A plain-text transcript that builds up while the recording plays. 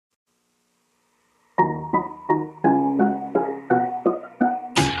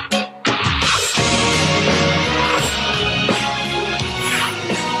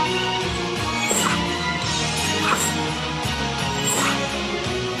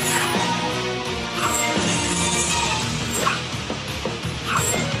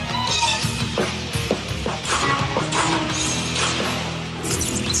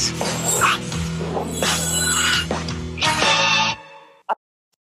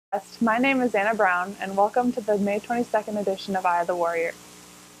My name is Anna Brown, and welcome to the May 22nd edition of Eye of the Warrior.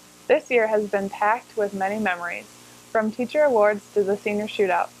 This year has been packed with many memories, from teacher awards to the senior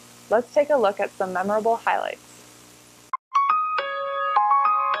shootout. Let's take a look at some memorable highlights.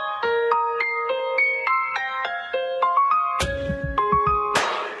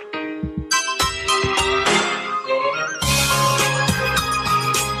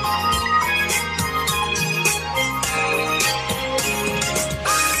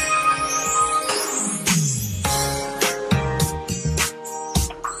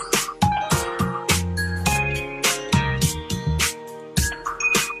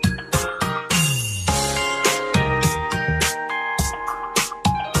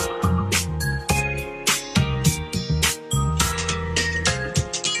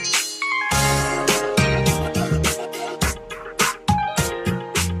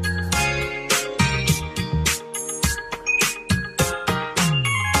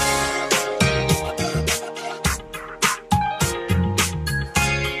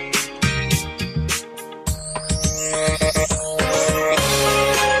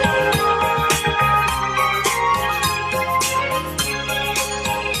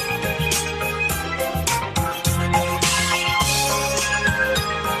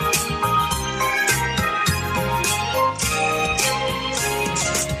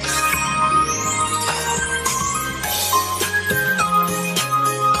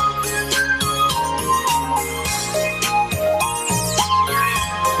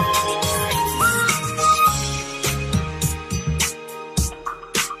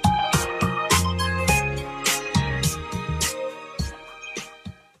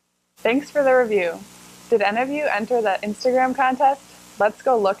 Thanks for the review. Did any of you enter the Instagram contest? Let's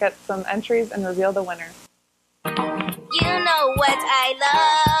go look at some entries and reveal the winner. You know what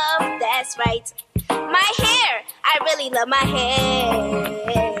I love, that's right, my hair. I really love my hair.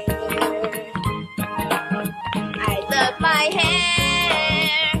 I love my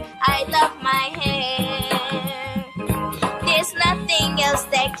hair, I love my hair. There's nothing else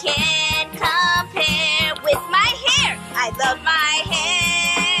that can compare with my hair. I love my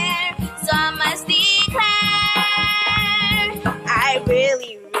hair, so I must declare, I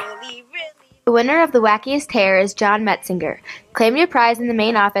really. The winner of the wackiest hair is John Metzinger. Claim your prize in the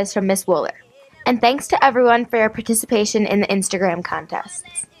main office from Miss Wooler. And thanks to everyone for your participation in the Instagram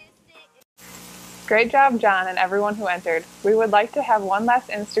contests. Great job, John, and everyone who entered. We would like to have one last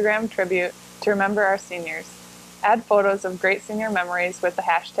Instagram tribute to remember our seniors. Add photos of great senior memories with the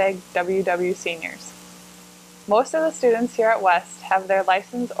hashtag WWSeniors. Most of the students here at West have their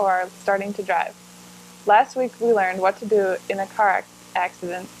license or are starting to drive. Last week we learned what to do in a car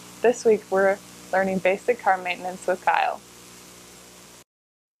accident. This week we're learning basic car maintenance with Kyle.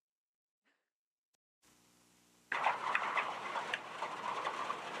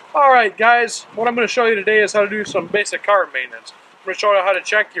 Alright guys, what I'm going to show you today is how to do some basic car maintenance. I'm going to show you how to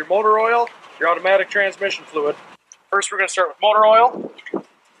check your motor oil, your automatic transmission fluid. First we're going to start with motor oil.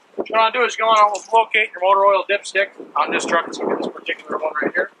 What you want to do is go on and locate your motor oil dipstick on this truck. It's this particular one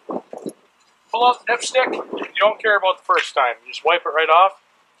right here. Pull out the dipstick. You don't care about the first time. You just wipe it right off.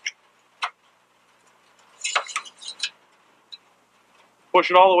 Push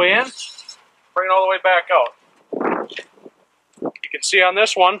it all the way in. Bring it all the way back out. You can see on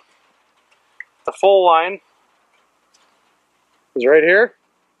this one, the full line is right here.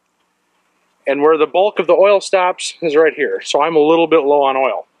 And where the bulk of the oil stops is right here. So I'm a little bit low on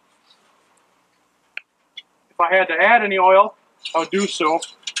oil. If I had to add any oil, I would do so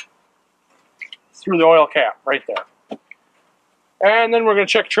through the oil cap right there. And then we're going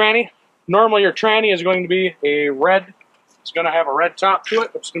to check tranny. Normally your tranny is going to be a red. It's going to have a red top to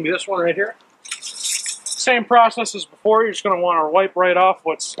it. It's going to be this one right here. Same process as before. You're just going to want to wipe right off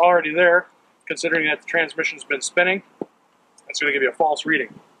what's already there, considering that the transmission's been spinning. That's going to give you a false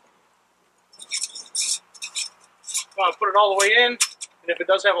reading. You want to put it all the way in, and if it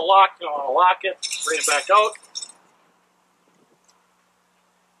does have a lock, you want to lock it, bring it back out.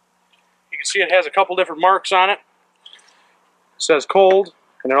 You can see it has a couple different marks on it. It says cold,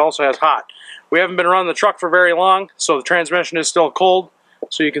 and it also has hot. We haven't been running the truck for very long, so the transmission is still cold,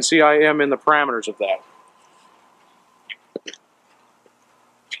 so you can see I am in the parameters of that.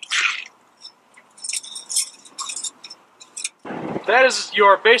 That is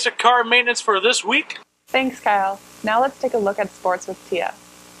your basic car maintenance for this week. Thanks, Kyle. Now let's take a look at sports with Tia.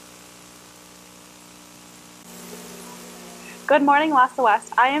 Good morning, Wassa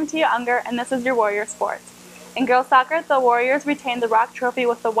West. I am Tia Unger, and this is your Warrior Sports. In girls soccer, the Warriors retained the Rock Trophy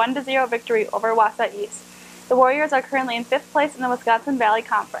with a 1-0 victory over Wassa East. The Warriors are currently in 5th place in the Wisconsin Valley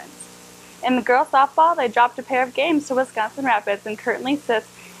Conference. In the girls softball, they dropped a pair of games to Wisconsin Rapids and currently sits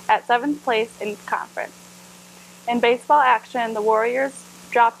at 7th place in conference. In baseball action, the Warriors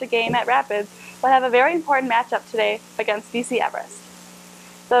dropped a game at Rapids, but have a very important matchup today against BC Everest.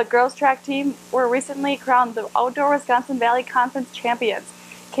 The girls track team were recently crowned the Outdoor Wisconsin Valley Conference champions.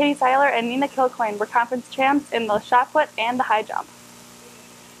 Katie Seiler and Nina Kilcoyne were conference champs in the shot put and the high jump.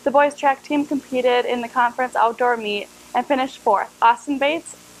 The boys track team competed in the conference outdoor meet and finished 4th. Austin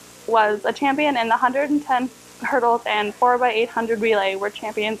Bates was a champion in the 110 hurdles and 4x800 relay were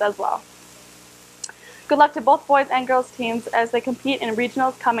champions as well. Good luck to both boys and girls teams as they compete in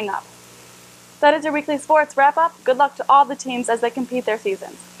regionals coming up. That is your weekly sports wrap up. Good luck to all the teams as they compete their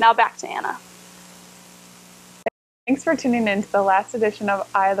seasons. Now back to Anna. Thanks for tuning in to the last edition of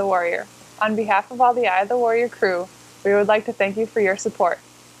Eye of the Warrior. On behalf of all the Eye of the Warrior crew, we would like to thank you for your support.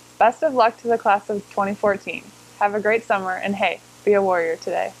 Best of luck to the class of 2014. Have a great summer, and hey, be a warrior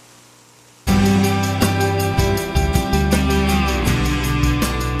today.